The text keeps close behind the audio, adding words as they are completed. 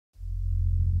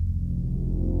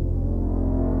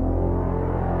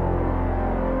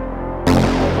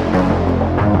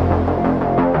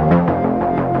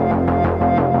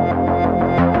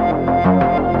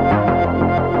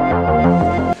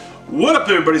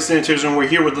everybody? Sanitarians, and we're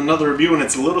here with another review, and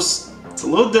it's a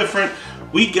little different.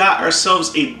 We got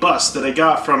ourselves a bust that I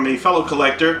got from a fellow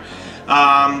collector.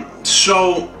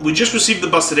 So we just received the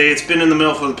bust today. It's been in the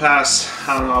mail for the past,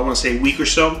 I don't know, I want to say a week or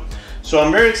so. So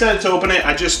I'm very excited to open it.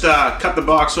 I just cut the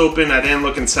box open. I didn't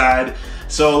look inside.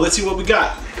 So let's see what we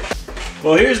got.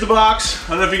 Well, here's the box.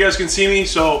 I don't know if you guys can see me,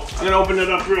 so I'm gonna open it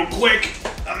up real quick.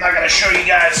 I'm not gonna show you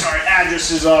guys our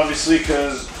addresses, obviously,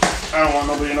 because I don't want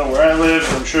nobody to know where I live.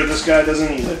 I'm sure this guy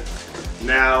doesn't either.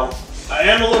 Now, I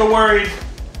am a little worried.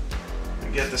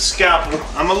 Get the scalpel.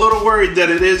 I'm a little worried that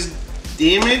it is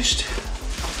damaged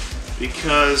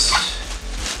because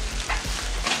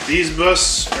these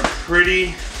busts are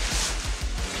pretty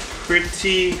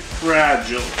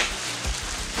fragile.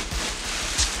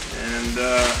 And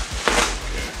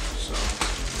okay, so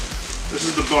this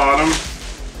is the bottom.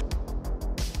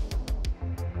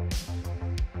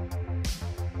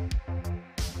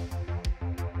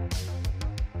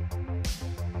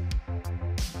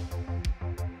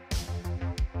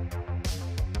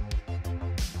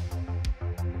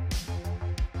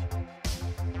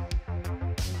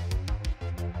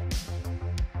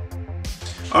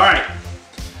 Alright,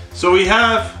 so we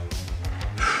have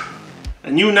a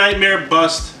new Nightmare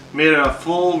bust made out of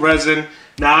full resin.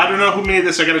 Now, I don't know who made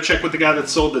this. I gotta check with the guy that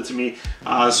sold it to me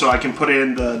so I can put it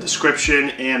in the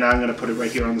description, and I'm gonna put it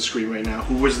right here on the screen right now.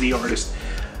 Who was the artist?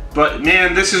 But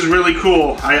man, this is really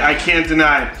cool. I can't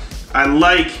deny it. I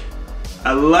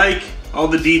like all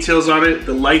the details on it,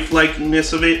 the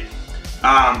lifelikeness of it.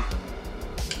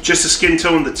 Just the skin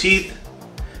tone, the teeth.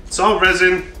 It's all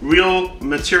resin, real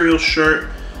material shirt.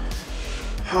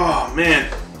 Oh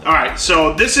man. Alright,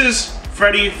 so this is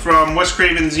Freddy from Wes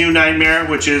Craven's New Nightmare,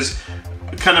 which is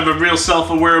kind of a real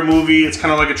self-aware movie. It's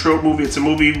kind of like a trope movie. It's a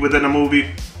movie within a movie.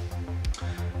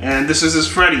 And this is his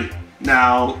Freddy.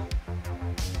 Now,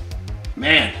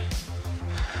 man,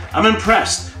 I'm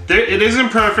impressed. It isn't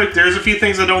perfect. There's a few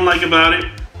things I don't like about it.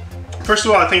 First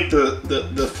of all, I think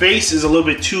the face is a little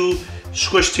bit too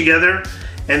squished together,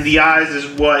 and the eyes is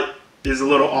what is a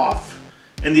little off.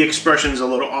 And the expression is a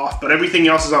little off, but everything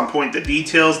else is on point. The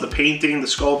details, the painting, the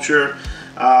sculpture,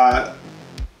 yeah,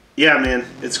 man,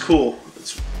 it's cool.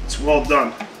 It's well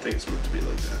done. I think it's meant to be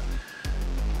like that.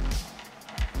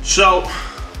 So,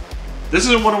 this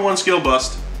is a 1-on-1 scale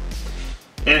bust,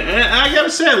 and I gotta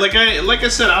say, like I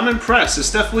said, I'm impressed.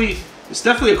 It's definitely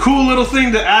a cool little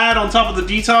thing to add on top of the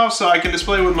detail, so I can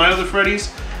display with my other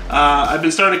Freddys. I've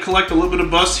been starting to collect a little bit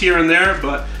of busts here and there,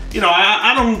 but you know,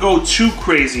 I don't go too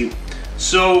crazy.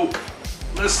 So,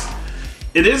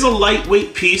 it is a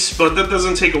lightweight piece, but that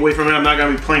doesn't take away from it. I'm not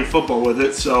going to be playing football with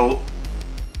it, so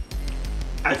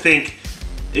I think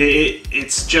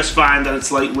it's just fine that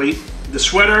it's lightweight. The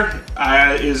sweater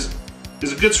is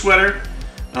a good sweater.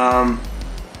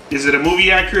 Is it a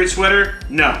movie accurate sweater?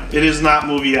 No, it is not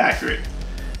movie accurate.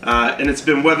 And it's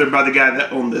been weathered by the guy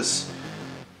that owned this,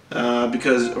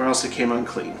 or else it came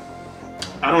unclean.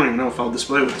 I don't even know if I'll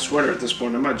display it with the sweater at this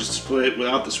point. I might just display it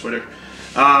without the sweater.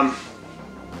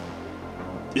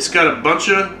 It's got a bunch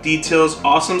of details,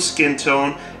 awesome skin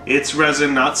tone. It's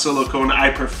resin, not silicone. I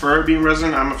prefer it being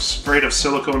resin. I'm afraid of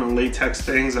silicone and latex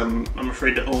things. I'm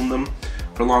afraid to own them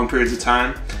for long periods of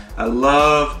time. I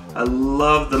love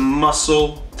the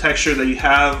muscle texture that you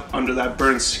have under that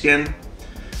burnt skin.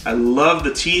 I love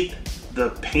the teeth.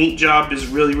 The paint job is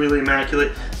really, really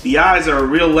immaculate. The eyes are a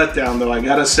real letdown, though, I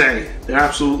gotta say. They're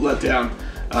absolute letdown.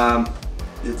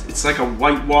 It's like a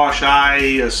whitewash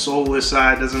eye, a soulless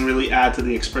eye. It doesn't really add to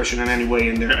the expression in any way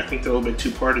in there. I think they're a little bit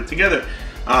too parted together.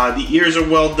 The ears are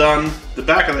well done. The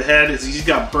back of the head, he's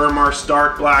got burn marks,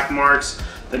 dark black marks.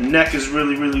 The neck is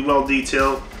really, really well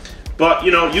detailed. But,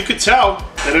 you know, you could tell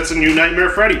that it's a new Nightmare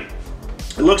Freddy.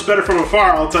 It looks better from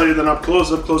afar, I'll tell you, than up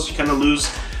close. Up close, you kind of lose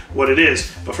what it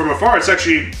is, but from afar it's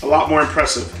actually a lot more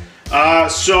impressive.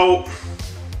 So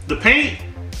the paint,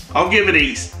 I'll give it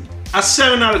a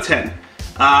 7 out of 10.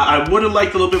 I would have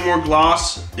liked a little bit more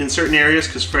gloss in certain areas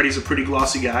because Freddy's a pretty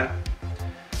glossy guy.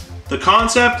 The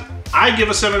concept, I give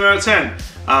a 7 out of 10.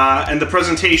 And the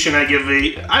presentation,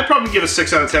 I'd probably give a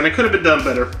 6 out of 10. It could have been done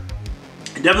better.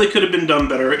 It definitely could have been done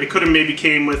better. It could have maybe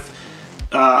came with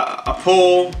a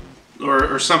pole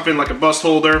or something like a bust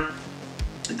holder.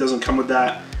 It doesn't come with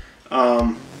that.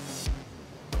 And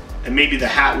maybe the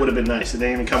hat would have been nice. It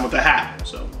didn't even come with the hat,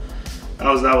 so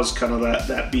that was kind of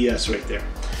that BS right there.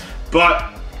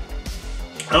 But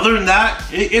other than that,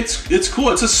 it's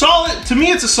cool. It's a solid, to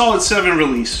me, it's a solid 7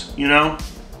 release. You know,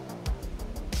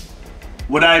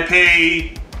 would I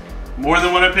pay more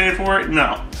than what I paid for it?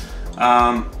 No.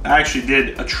 I actually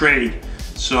did a trade,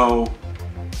 so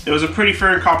it was a pretty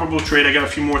fair and comparable trade. I got a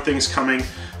few more things coming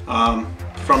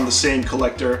from from the same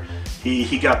collector.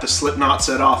 He got the Slipknot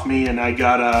set off me, and I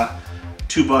got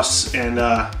 2 busts and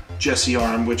Jesse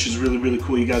arm, which is really, really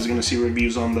cool. You guys are gonna see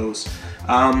reviews on those.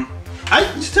 To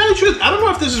tell you the truth, I don't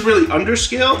know if this is really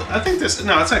underscaled. I think this,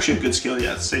 no, it's actually a good scale.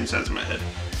 Yeah, it's the same size in my head.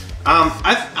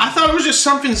 I thought it was just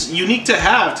something unique to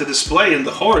have to display in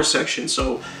the horror section,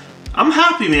 so I'm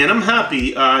happy, man. I'm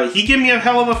happy. He gave me a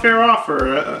hell of a fair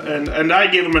offer, and I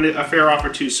gave him a fair offer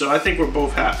too, so I think we're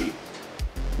both happy.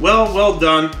 Well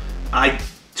done.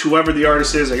 Whoever the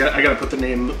artist is, I gotta put the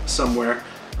name somewhere,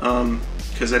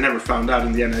 because I never found out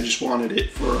in the end. I just wanted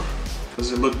it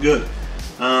because it looked good.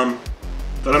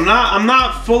 But I'm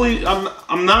not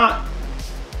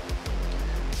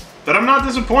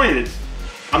disappointed.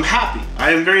 I'm happy.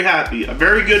 I am very happy. A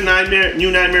very good new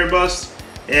Nightmare bust,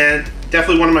 and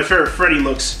definitely one of my favorite Freddy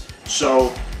looks.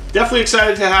 So definitely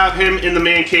excited to have him in the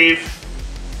man cave,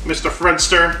 Mr.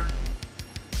 Fredster.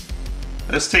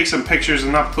 Let's take some pictures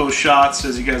and up-close shots,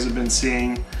 as you guys have been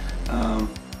seeing, and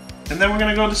then we're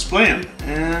gonna go display him.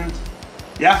 And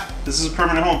yeah, this is a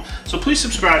permanent home. So please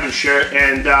subscribe and share,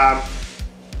 and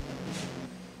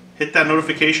hit that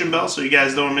notification bell so you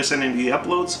guys don't miss any of the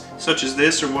uploads, such as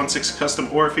this, or 1/6 custom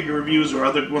horror figure reviews, or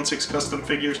other 1/6 custom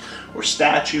figures, or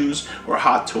statues, or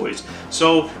hot toys.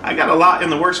 So I got a lot in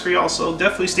the works for y'all, so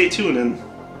definitely stay tuned. And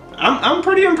I'm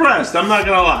pretty impressed, I'm not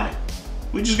gonna lie.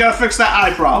 We just gotta fix that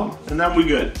eye problem, and then we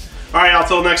good. Alright, y'all,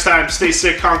 till next time, stay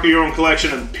sick, conquer your own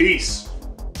collection, and peace.